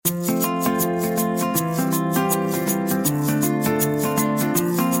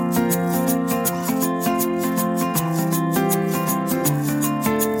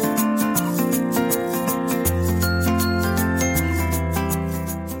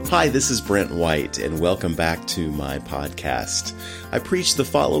Hi, this is Brent White, and welcome back to my podcast. I preached the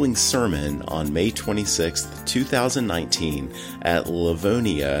following sermon on May 26th, 2019 at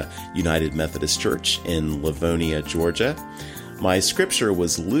Livonia United Methodist Church in Livonia, Georgia. My scripture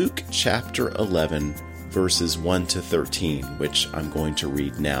was Luke chapter 11, verses 1 to 13, which I'm going to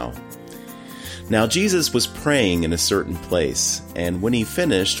read now. Now Jesus was praying in a certain place, and when he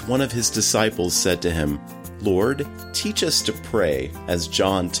finished, one of his disciples said to him, Lord, teach us to pray, as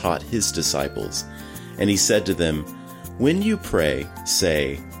John taught his disciples. And he said to them, When you pray,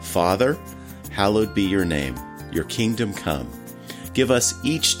 say, Father, hallowed be your name, your kingdom come. Give us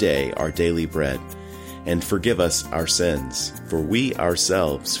each day our daily bread, and forgive us our sins, for we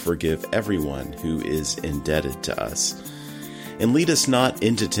ourselves forgive everyone who is indebted to us. And lead us not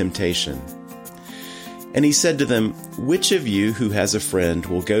into temptation. And he said to them, Which of you who has a friend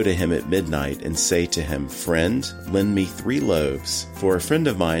will go to him at midnight and say to him, Friend, lend me 3 loaves, for a friend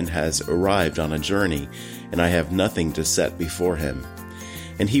of mine has arrived on a journey, and I have nothing to set before him.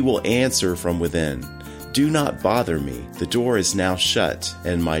 And he will answer from within, Do not bother me, the door is now shut,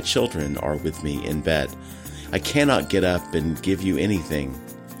 and my children are with me in bed. I cannot get up and give you anything.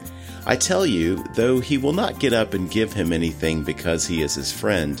 I tell you, though he will not get up and give him anything because he is his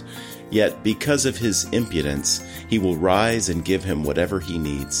friend, yet because of his impudence, he will rise and give him whatever he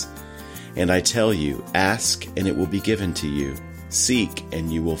needs. And I tell you, ask and it will be given to you. Seek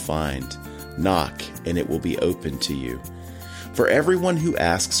and you will find. Knock and it will be opened to you. For everyone who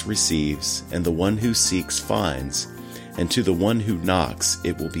asks receives, and the one who seeks finds, and to the one who knocks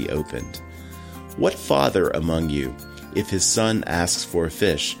it will be opened. What father among you, if his son asks for a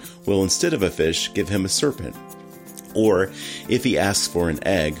fish, will instead of a fish give him a serpent? Or, if he asks for an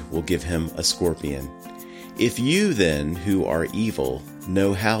egg, will give him a scorpion? If you then, who are evil,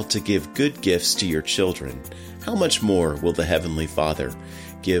 know how to give good gifts to your children, how much more will the Heavenly Father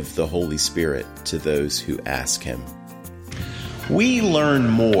give the Holy Spirit to those who ask him? We learn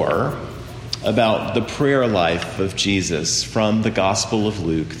more about the prayer life of Jesus from the Gospel of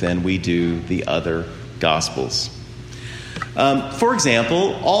Luke than we do the other Gospels. For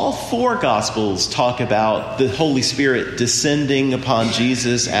example, all 4 Gospels talk about the Holy Spirit descending upon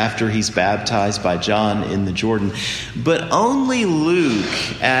Jesus after he's baptized by John in the Jordan. But only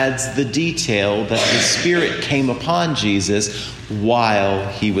Luke adds the detail that the Spirit came upon Jesus while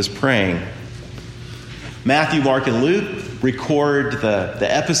he was praying. Matthew, Mark, and Luke record the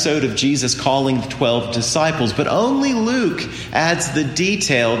episode of Jesus calling the 12 disciples, but only Luke adds the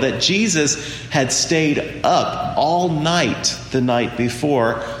detail that Jesus had stayed up all night the night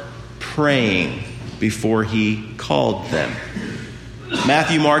before praying before he called them.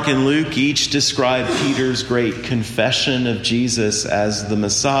 Matthew, Mark, and Luke each describe Peter's great confession of Jesus as the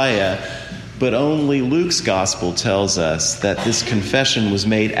Messiah, but only Luke's gospel tells us that this confession was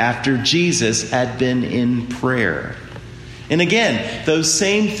made after Jesus had been in prayer. And again, those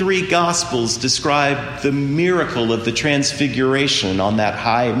same 3 Gospels describe the miracle of the transfiguration on that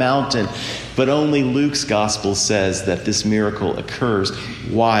high mountain, but only Luke's Gospel says that this miracle occurs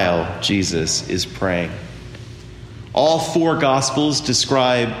while Jesus is praying. All 4 Gospels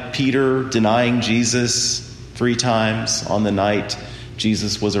describe Peter denying Jesus 3 times on the night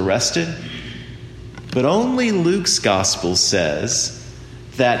Jesus was arrested, but only Luke's Gospel says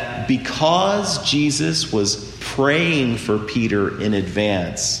that because Jesus was praying for Peter in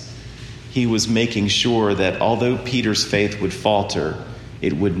advance, he was making sure that although Peter's faith would falter,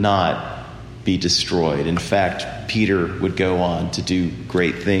 it would not be destroyed. In fact, Peter would go on to do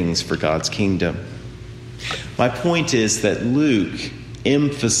great things for God's kingdom. My point is that Luke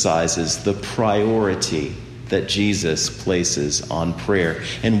emphasizes the priority that Jesus places on prayer.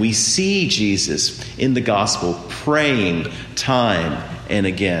 And we see Jesus in the gospel praying time and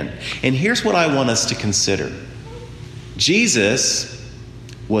again. And here's what I want us to consider. Jesus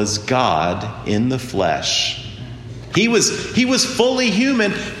was God in the flesh. He was fully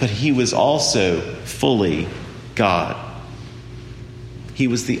human, but he was also fully God. He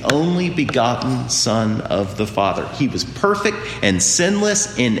was the only begotten Son of the Father. He was perfect and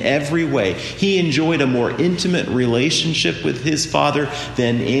sinless in every way. He enjoyed a more intimate relationship with his Father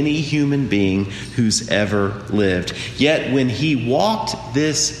than any human being who's ever lived. Yet when he walked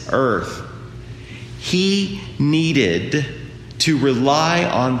this earth, he needed to rely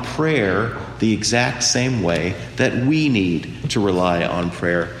on prayer the exact same way that we need to rely on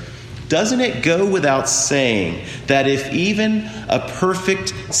prayer. Doesn't it go without saying that if even a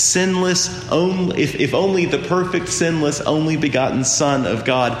perfect, sinless, if only the perfect, sinless, only begotten Son of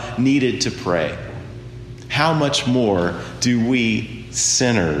God needed to pray, how much more do we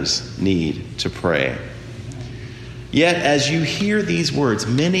sinners need to pray? Yet, as you hear these words,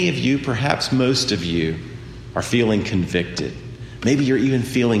 many of you, perhaps most of you, are feeling convicted. Maybe you're even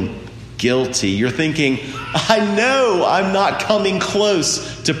feeling guilty. You're thinking, I know I'm not coming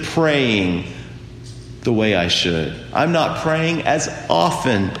close to praying the way I should. I'm not praying as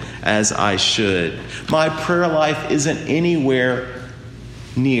often as I should. My prayer life isn't anywhere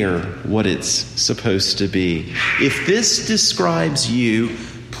near what it's supposed to be. If this describes you,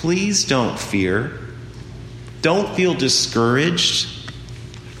 please don't fear. Don't feel discouraged.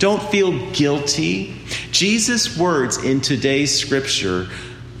 Don't feel guilty. Jesus' words in today's scripture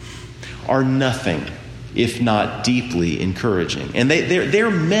are nothing if not deeply encouraging. And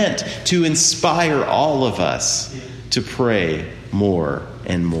they're meant to inspire all of us to pray more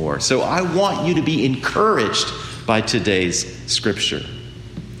and more. So I want you to be encouraged by today's scripture.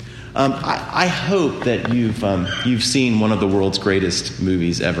 I hope that you've seen one of the world's greatest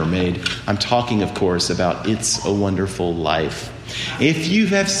movies ever made. I'm talking, of course, about It's a Wonderful Life. If you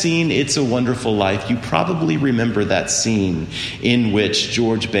have seen It's a Wonderful Life, you probably remember that scene in which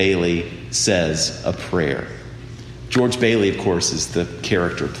George Bailey says a prayer. George Bailey, of course, is the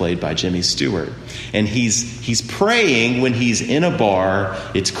character played by Jimmy Stewart. And he's praying when he's in a bar.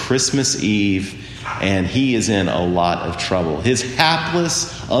 It's Christmas Eve, and he is in a lot of trouble. His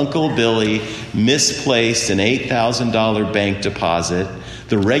hapless Uncle Billy misplaced an $8,000 bank deposit.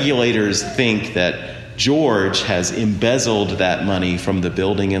 The regulators think that George has embezzled that money from the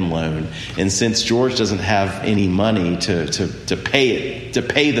building and loan. And since George doesn't have any money to pay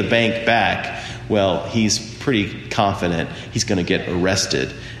the bank back, well, he's pretty confident he's going to get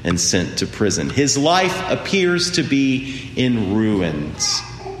arrested and sent to prison. His life appears to be in ruins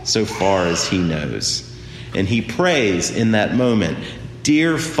so far as he knows. And he prays in that moment,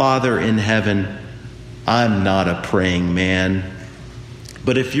 "Dear Father in heaven, I'm not a praying man.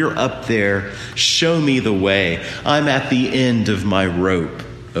 But if you're up there, show me the way. I'm at the end of my rope,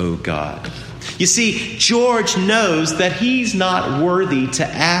 oh God." You see, George knows that he's not worthy to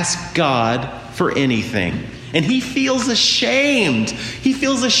ask God for anything. And he feels ashamed. He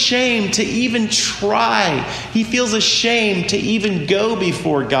feels ashamed to even try. He feels ashamed to even go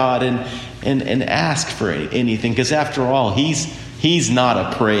before God and ask for anything. Because after all, he's not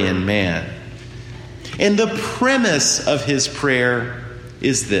a praying man. And the premise of his prayer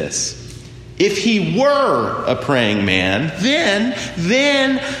is this: if he were a praying man, then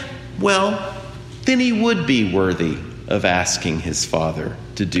he would be worthy of asking his Father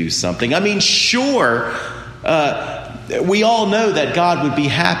to do something. I mean, sure, we all know that God would be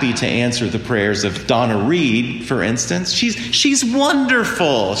happy to answer the prayers of Donna Reed, for instance. She's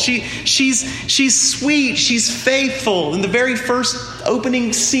wonderful. She's sweet. She's faithful. In the very first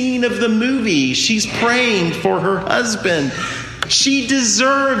opening scene of the movie, she's praying for her husband. She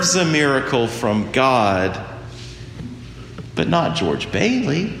deserves a miracle from God, but not George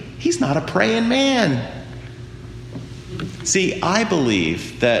Bailey. He's not a praying man. See, I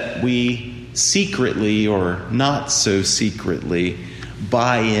believe that we secretly or not so secretly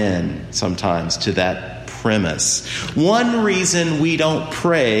buy in sometimes to that premise. One reason we don't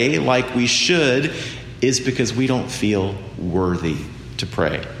pray like we should is because we don't feel worthy to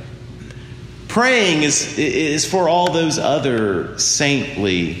pray. Praying is for all those other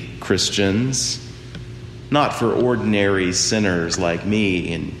saintly Christians, not for ordinary sinners like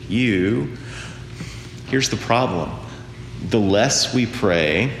me and you. Here's the problem. The less we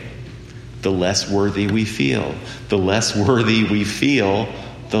pray, the less worthy we feel. The less worthy we feel,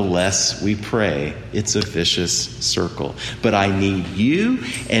 the less we pray. It's a vicious circle. But I need you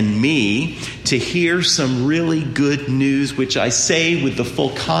and me to hear some really good news, which I say with the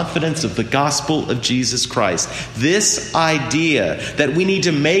full confidence of the gospel of Jesus Christ. This idea that we need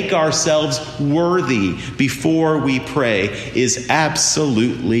to make ourselves worthy before we pray is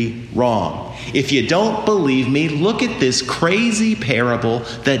absolutely wrong. If you don't believe me, look at this crazy parable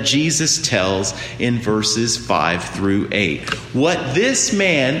that Jesus tells in verses 5 through 8. What this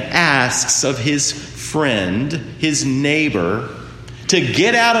man asks of his friend, his neighbor, to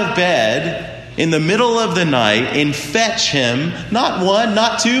get out of bed in the middle of the night and fetch him not 1,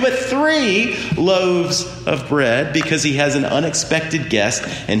 not 2, but 3 loaves of bread because he has an unexpected guest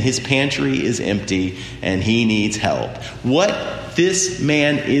and his pantry is empty and he needs help. What this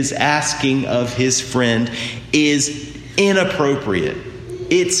man is asking of his friend is inappropriate.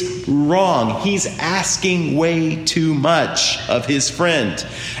 It's wrong. He's asking way too much of his friend.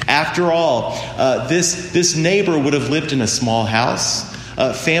 After all, this neighbor would have lived in a small house.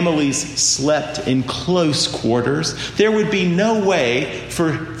 Families slept in close quarters. There would be no way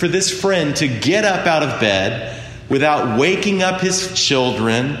for this friend to get up out of bed without waking up his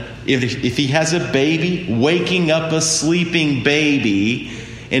children, if he has a baby, waking up a sleeping baby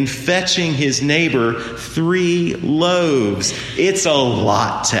and fetching his neighbor 3 loaves. It's a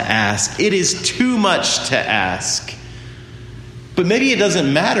lot to ask. It is too much to ask. But maybe it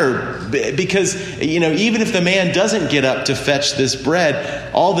doesn't matter because, even if the man doesn't get up to fetch this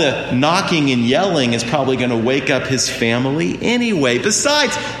bread, all the knocking and yelling is probably going to wake up his family anyway.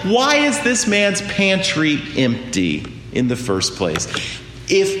 Besides, why is this man's pantry empty in the first place?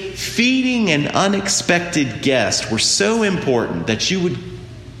 If feeding an unexpected guest were so important that you would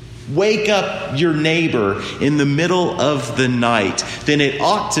wake up your neighbor in the middle of the night, then it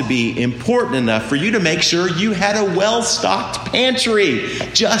ought to be important enough for you to make sure you had a well-stocked pantry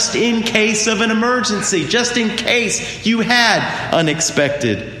just in case of an emergency, just in case you had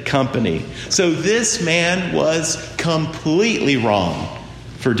unexpected company. So this man was completely wrong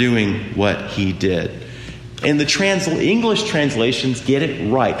for doing what he did. And the English translations get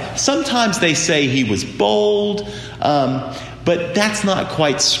it right. Sometimes they say he was bold, but that's not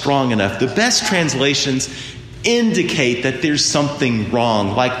quite strong enough. The best translations indicate that there's something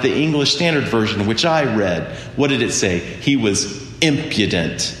wrong, like the English Standard Version, which I read. What did it say? He was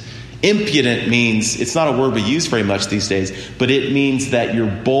impudent. Impudent means, it's not a word we use very much these days, but it means that you're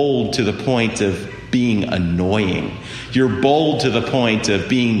bold to the point of being annoying. You're bold to the point of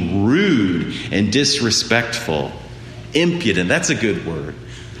being rude and disrespectful. Impudent, that's a good word.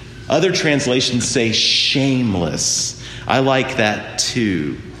 Other translations say shameless. I like that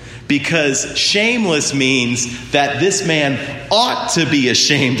too. Because shameless means that this man ought to be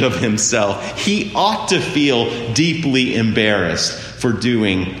ashamed of himself. He ought to feel deeply embarrassed for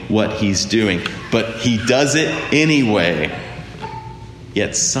doing what he's doing. But he does it anyway.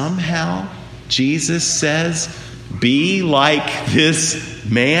 Yet somehow Jesus says, be like this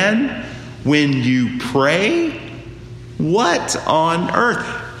man when you pray? What on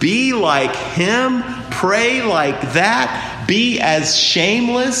earth? Be like him? Pray like that? Be as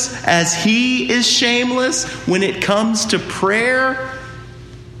shameless as he is shameless when it comes to prayer?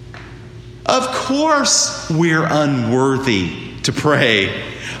 Of course we're unworthy to pray.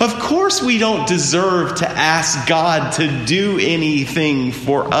 Of course we don't deserve to ask God to do anything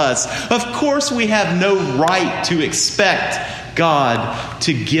for us. Of course we have no right to expect God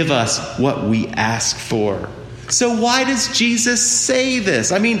to give us what we ask for. So why does Jesus say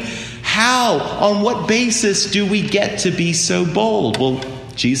this? I mean, how, on what basis do we get to be so bold? Well,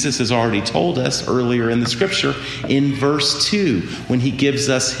 Jesus has already told us earlier in the scripture in verse 2 when he gives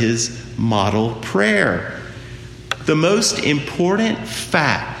us his model prayer. The most important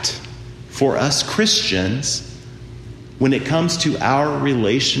fact for us Christians when it comes to our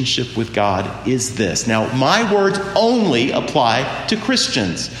relationship with God is this. Now, my words only apply to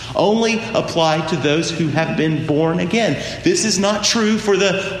Christians, only apply to those who have been born again. This is not true for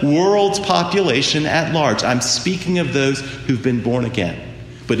the world's population at large. I'm speaking of those who've been born again.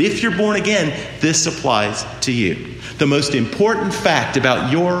 But if you're born again, this applies to you. The most important fact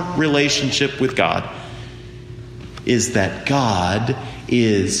about your relationship with God is that God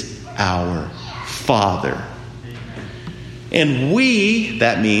is our Father. And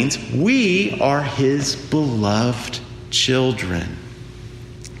that means we are his beloved children.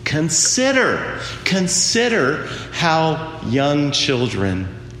 Consider how young children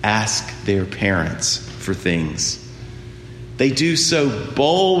ask their parents for things. They do so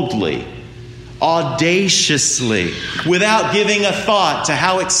boldly, audaciously, without giving a thought to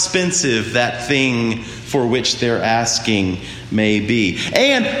how expensive that thing for which they're asking may be,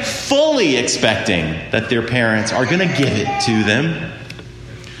 and fully expecting that their parents are going to give it to them.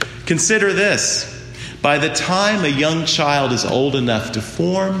 Consider this. By the time a young child is old enough to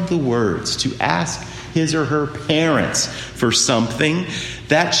form the words to ask his or her parents for something,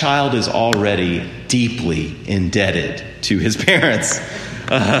 that child is already deeply indebted to his parents.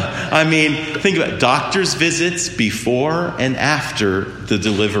 Think about doctor's visits before and after the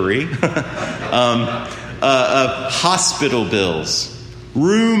delivery, hospital bills,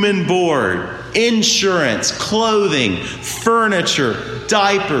 room and board, insurance, clothing, furniture,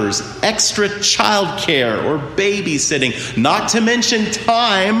 diapers, extra childcare or babysitting, not to mention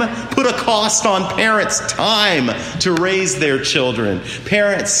time. Put a cost on parents' time to raise their children.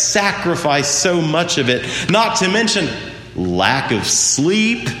 Parents sacrifice so much of it, not to mention lack of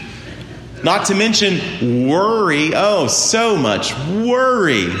sleep, not to mention worry. Oh, so much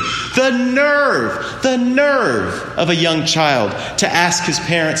worry. The nerve of a young child to ask his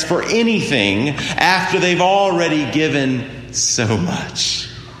parents for anything after they've already given so much.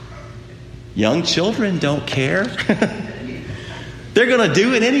 Young children don't care. They're going to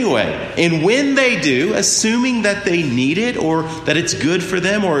do it anyway. And when they do, assuming that they need it or that it's good for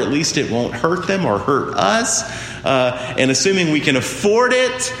them, or at least it won't hurt them or hurt us, and assuming we can afford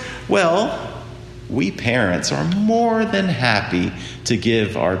it, well, we parents are more than happy to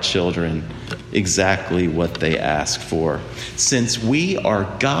give our children exactly what they ask for. Since we are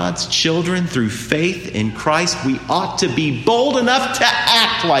God's children through faith in Christ, we ought to be bold enough to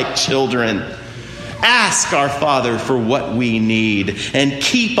act like children. Ask our Father for what we need and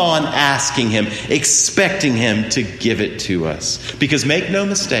keep on asking Him, expecting Him to give it to us. Because make no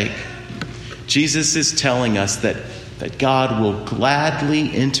mistake, Jesus is telling us that God will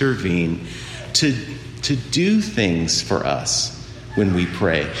gladly intervene to do things for us when we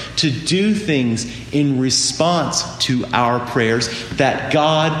pray, to do things in response to our prayers that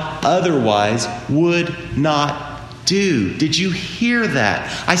God otherwise would not do. Did you hear that?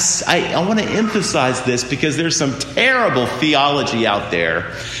 I want to emphasize this because there's some terrible theology out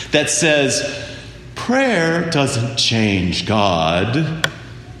there that says prayer doesn't change God.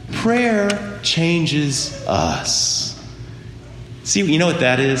 Prayer changes us. See, you know what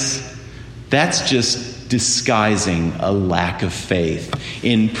that is? That's just disguising a lack of faith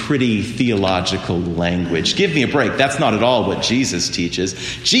in pretty theological language. Give me a break. That's not at all what Jesus teaches.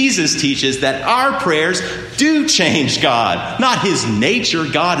 Jesus teaches that our prayers do change God, not His nature.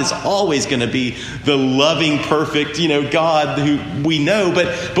 God is always going to be the loving, perfect, God who we know.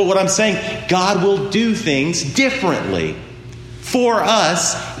 But what I'm saying, God will do things differently for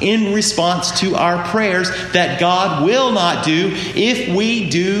us in response to our prayers that God will not do if we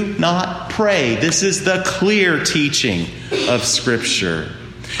do not pray. This is the clear teaching of Scripture.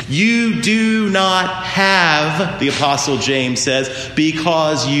 You do not have, the Apostle James says,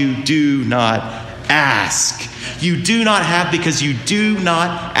 because you do not ask. You do not have because you do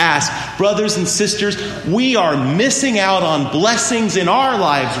not ask. Brothers and sisters, we are missing out on blessings in our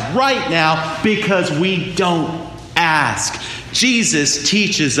lives right now because we don't ask. Jesus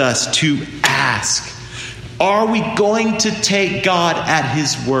teaches us to ask. Are we going to take God at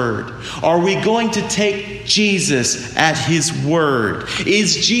His word? Are we going to take Jesus at His word?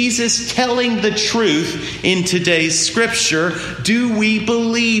 Is Jesus telling the truth in today's Scripture? Do we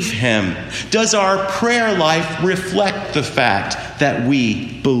believe Him? Does our prayer life reflect the fact that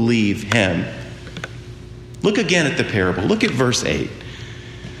we believe Him? Look again at the parable. Look at verse 8.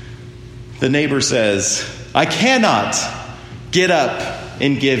 The neighbor says, I cannot get up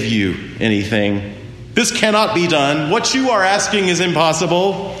and give you anything. This cannot be done. What you are asking is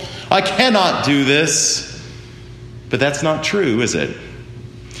impossible. I cannot do this. But that's not true, is it?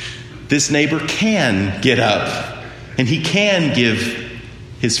 This neighbor can get up and he can give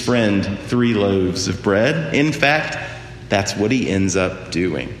his friend 3 loaves of bread. In fact, that's what he ends up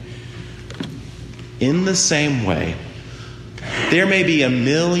doing. In the same way, there may be a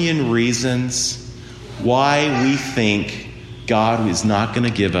million reasons why we think God is not going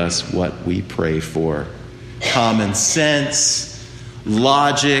to give us what we pray for. Common sense,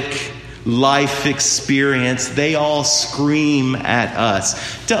 logic, life experience, they all scream at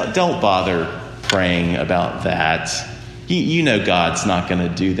us. Don't bother praying about that. You know God's not going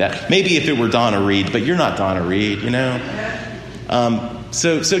to do that. Maybe if it were Donna Reed, but you're not Donna Reed,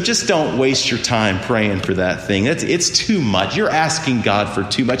 So just don't waste your time praying for that thing. It's too much. You're asking God for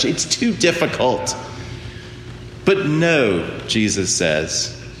too much. It's too difficult. But no, Jesus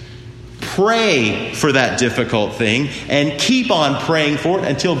says, pray for that difficult thing and keep on praying for it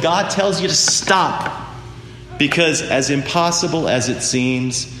until God tells you to stop. Because as impossible as it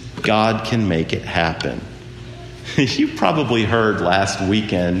seems, God can make it happen. You probably heard last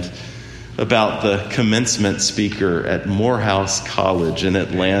weekend about the commencement speaker at Morehouse College in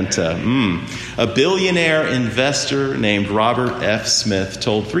Atlanta. A billionaire investor named Robert F. Smith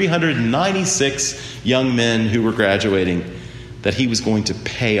told 396 young men who were graduating that he was going to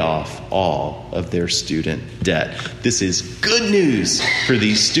pay off all of their student debt. This is good news for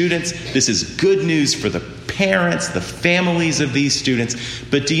these students. This is good news for the parents, the families of these students.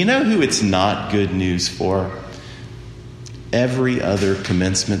 But do you know who it's not good news for? Every other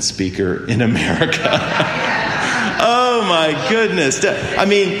commencement speaker in America. Oh my goodness. I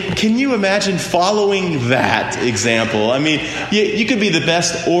mean, can you imagine following that example? I mean, you could be the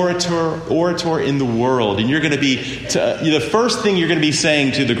best orator in the world, and you're going to be, the first thing you're going to be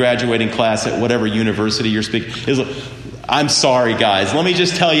saying to the graduating class at whatever university you're speaking is, I'm sorry guys, let me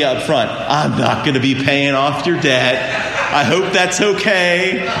just tell you up front, I'm not going to be paying off your debt. I hope that's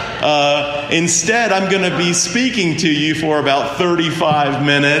okay. Instead, I'm going to be speaking to you for about 35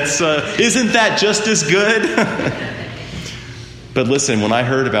 minutes. Isn't that just as good? But listen, when I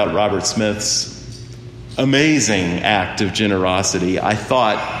heard about Robert Smith's amazing act of generosity, I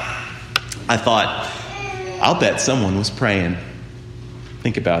thought, I'll bet someone was praying.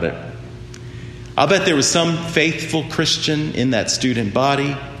 Think about it. I'll bet there was some faithful Christian in that student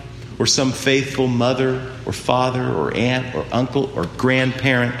body, or some faithful mother or father or aunt or uncle or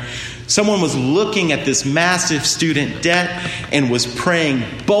grandparent. Someone was looking at this massive student debt and was praying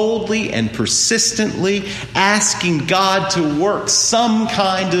boldly and persistently, asking God to work some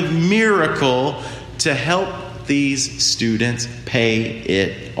kind of miracle to help these students pay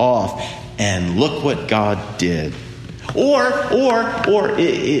it off. And look what God did. Or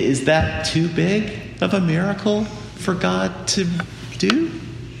is that too big of a miracle for God to do?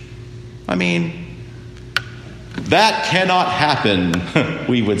 I mean, that cannot happen,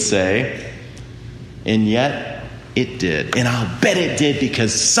 we would say. And yet it did. And I'll bet it did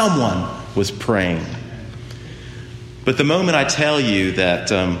because someone was praying. But the moment I tell you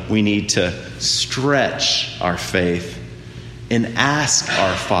that we need to stretch our faith and ask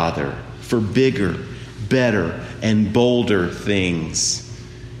our Father for bigger, better, and bolder things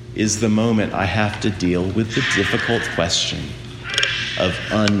is the moment I have to deal with the difficult question of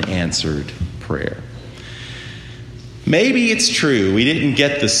unanswered prayer. Maybe it's true we didn't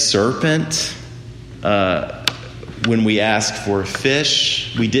get the serpent when we asked for a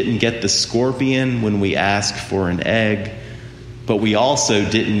fish. We didn't get the scorpion when we asked for an egg. But we also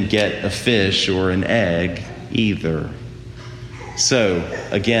didn't get a fish or an egg either. So,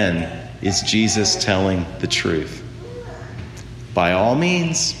 again, is Jesus telling the truth? By all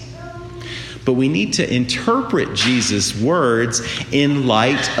means. But we need to interpret Jesus' words in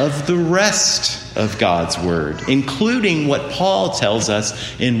light of the rest of God's word, including what Paul tells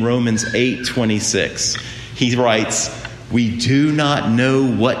us in Romans 8:26. He writes, "We do not know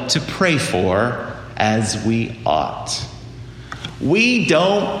what to pray for as we ought." We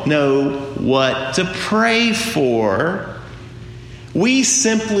don't know what to pray for. We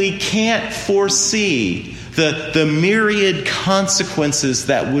simply can't foresee the myriad consequences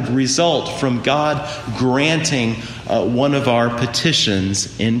that would result from God granting one of our petitions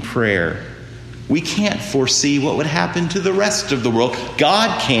in prayer. We can't foresee what would happen to the rest of the world.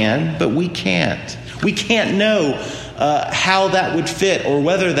 God can, but we can't. We can't know how that would fit or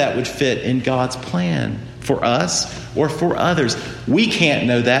whether that would fit in God's plan for us or for others. We can't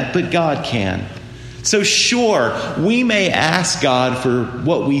know that, but God can. So sure, we may ask God for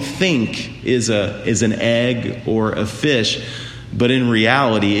what we think is an egg or a fish, but in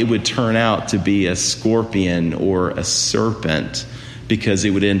reality, it would turn out to be a scorpion or a serpent because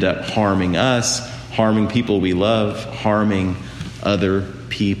it would end up harming us, harming people we love, harming other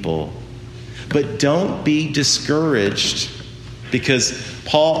people. But don't be discouraged because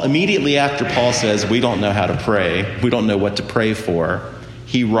immediately after Paul says, we don't know how to pray, we don't know what to pray for,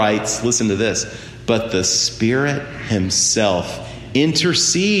 he writes, listen to this, but the Spirit himself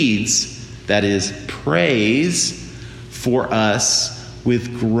intercedes, that is, prays for us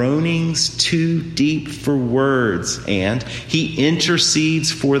with groanings too deep for words, and he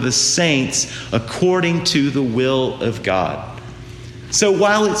intercedes for the saints according to the will of God. So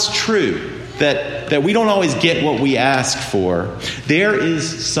while it's true that we don't always get what we ask for, there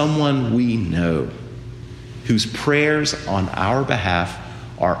is someone we know whose prayers on our behalf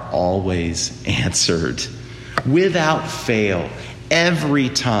are always answered without fail, every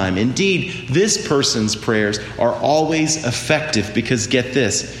time. Indeed, this person's prayers are always effective because, get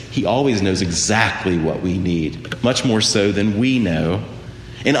this, he always knows exactly what we need, much more so than we know.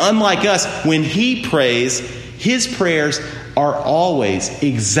 And unlike us, when he prays, his prayers are always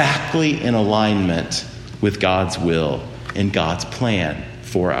exactly in alignment with God's will and God's plan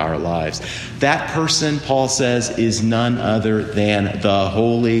for our lives. That person, Paul says, is none other than the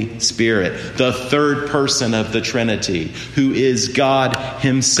Holy Spirit, the third person of the Trinity, who is God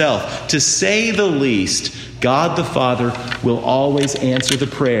himself. To say the least, God the Father will always answer the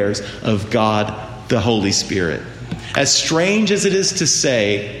prayers of God the Holy Spirit. As strange as it is to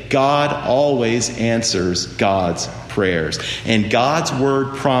say, God always answers God's prayers. And God's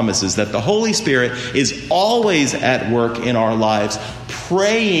word promises that the Holy Spirit is always at work in our lives,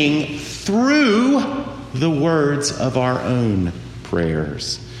 praying through the words of our own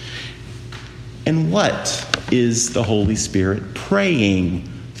prayers. And what is the Holy Spirit praying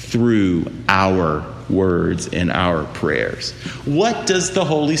through our words and our prayers? What does the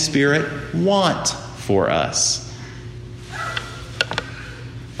Holy Spirit want for us?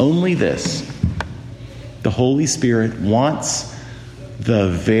 Only this. The Holy Spirit wants the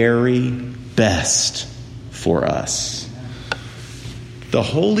very best for us. The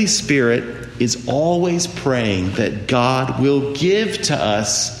Holy Spirit is always praying that God will give to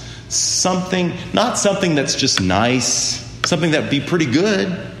us not something that's just nice, something that would be pretty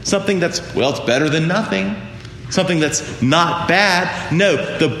good, something that's, it's better than nothing, something that's not bad.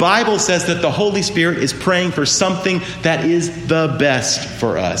 No, the Bible says that the Holy Spirit is praying for something that is the best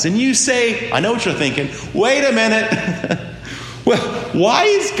for us. And you say, I know what you're thinking, wait a minute. Well, why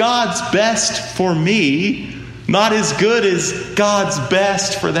is God's best for me not as good as God's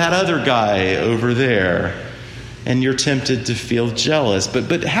best for that other guy over there? And you're tempted to feel jealous.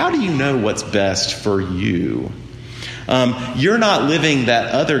 But how do you know what's best for you? You're not living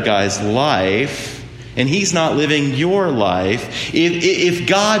that other guy's life, and he's not living your life. If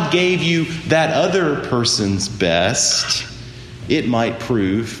God gave you that other person's best, it might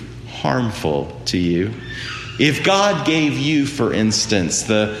prove harmful to you. If God gave you, for instance,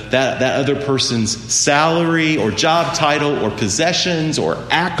 that other person's salary or job title or possessions or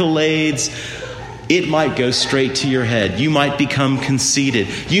accolades, it might go straight to your head. You might become conceited.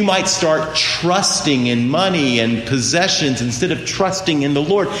 You might start trusting in money and possessions instead of trusting in the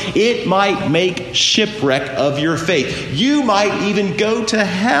Lord. It might make shipwreck of your faith. You might even go to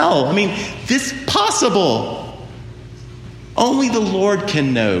hell. I mean, this is possible. Only the Lord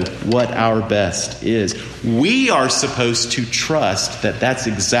can know what our best is. We are supposed to trust that that's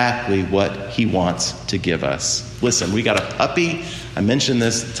exactly what He wants to give us. Listen, we got a puppy. I mentioned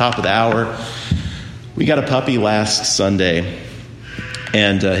this at the top of the hour. We got a puppy last Sunday,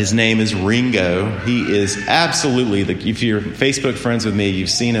 and his name is Ringo. He is absolutely, if you're Facebook friends with me, you've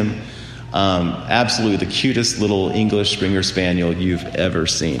seen him, absolutely the cutest little English Springer Spaniel you've ever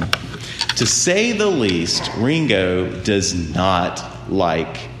seen. To say the least, Ringo does not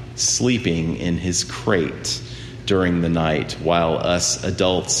like sleeping in his crate during the night while us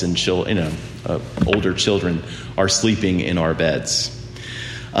adults and older children are sleeping in our beds.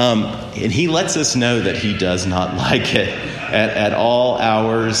 And he lets us know that he does not like it at all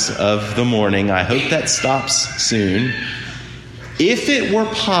hours of the morning. I hope that stops soon. If it were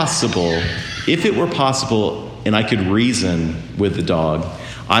possible, and I could reason with the dog,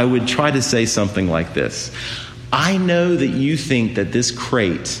 I would try to say something like this. I know that you think that this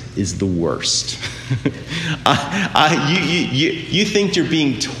crate is the worst. You think you're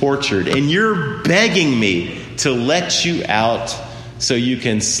being tortured, and you're begging me to let you out so you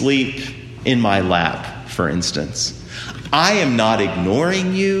can sleep in my lap, for instance. I am not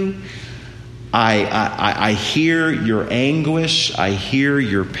ignoring you. I hear your anguish. I hear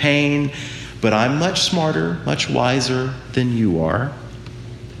your pain. But I'm much smarter, much wiser than you are,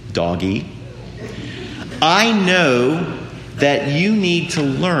 doggy. I know that you need to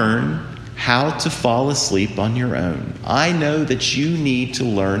learn how to fall asleep on your own. I know that you need to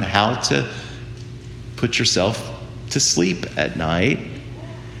learn how to put yourself to sleep at night.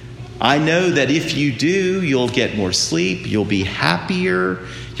 I know that if you do, you'll get more sleep, you'll be happier,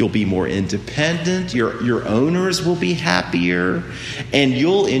 you'll be more independent, your owners will be happier, and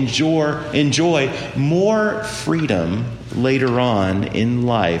you'll enjoy more freedom later on in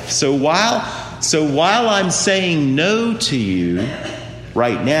life. So while I'm saying no to you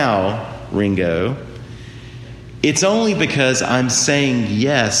right now, Ringo, it's only because I'm saying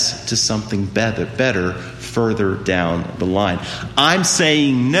yes to something better further down the line. I'm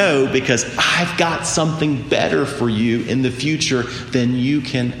saying no because I've got something better for you in the future than you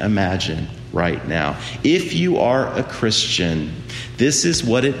can imagine right now. If you are a Christian, this is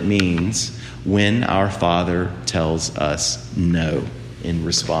what it means when our Father tells us no in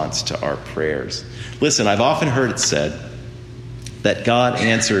response to our prayers. Listen, I've often heard it said that God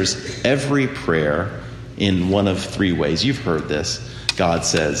answers every prayer in one of three ways. You've heard this. God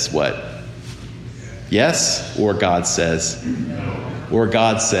says what? Yes, or God says no. Or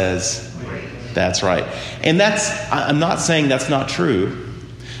God says that's right. And I'm not saying that's not true,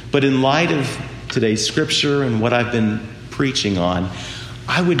 but in light of today's scripture and what I've been preaching on,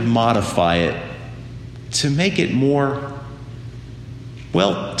 I would modify it to make it more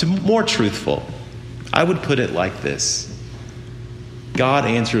truthful. I would put it like this. God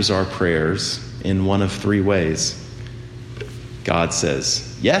answers our prayers in one of three ways. God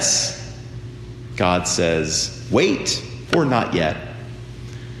says yes. God says wait, or not yet.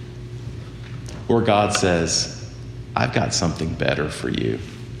 Or God says, I've got something better for you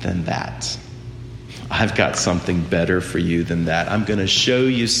than that. I've got something better for you than that. I'm going to show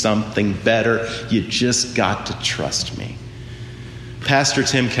you something better. You just got to trust me. Pastor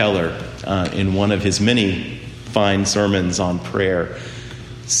Tim Keller, in one of his many fine sermons on prayer,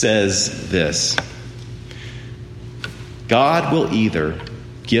 says this: God will either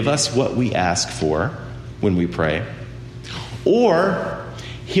give us what we ask for when we pray, or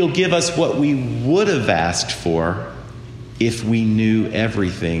he'll give us what we would have asked for if we knew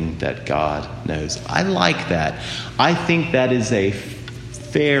everything that God knows. I like that. I think that is a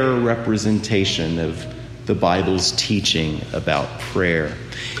fair representation of the Bible's teaching about prayer.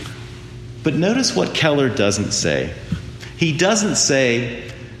 But notice what Keller doesn't say. He doesn't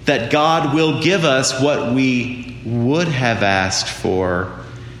say that God will give us what we would have asked for,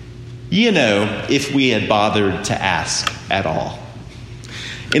 if we had bothered to ask at all.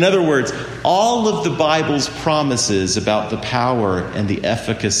 In other words, all of the Bible's promises about the power and the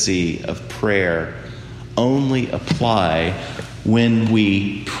efficacy of prayer only apply when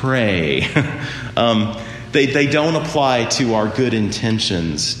we pray. They don't apply to our good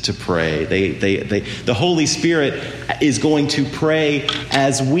intentions to pray. The Holy Spirit is going to pray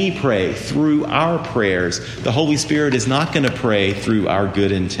as we pray through our prayers. The Holy Spirit is not going to pray through our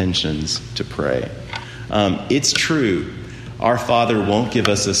good intentions to pray. It's true. Our Father won't give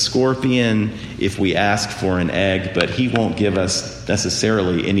us a scorpion if we ask for an egg, but he won't give us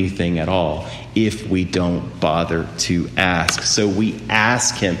necessarily anything at all if we don't bother to ask. So we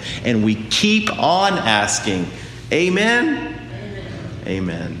ask him, and we keep on asking. Amen?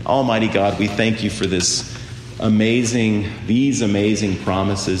 Amen. Almighty God, we thank you for these amazing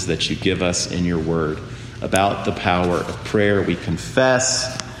promises that you give us in your word about the power of prayer. We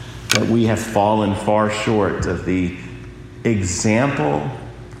confess that we have fallen far short of the example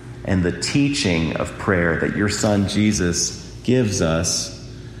and the teaching of prayer that your Son Jesus gives us.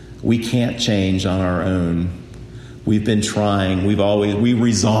 We can't change on our own. We've been trying. We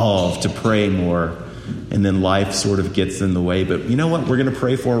resolve to pray more, and then life sort of gets in the way. But you know what we're going to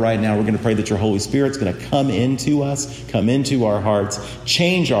pray for right now? We're going to pray that your Holy Spirit's going to come into us, come into our hearts,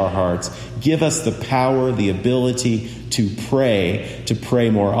 change our hearts, give us the power, the ability to pray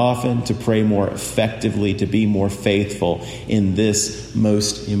more often, to pray more effectively, to be more faithful in this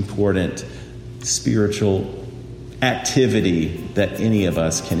most important spiritual activity that any of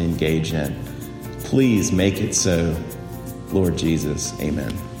us can engage in. Please make it so, Lord Jesus.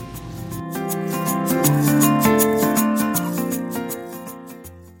 Amen.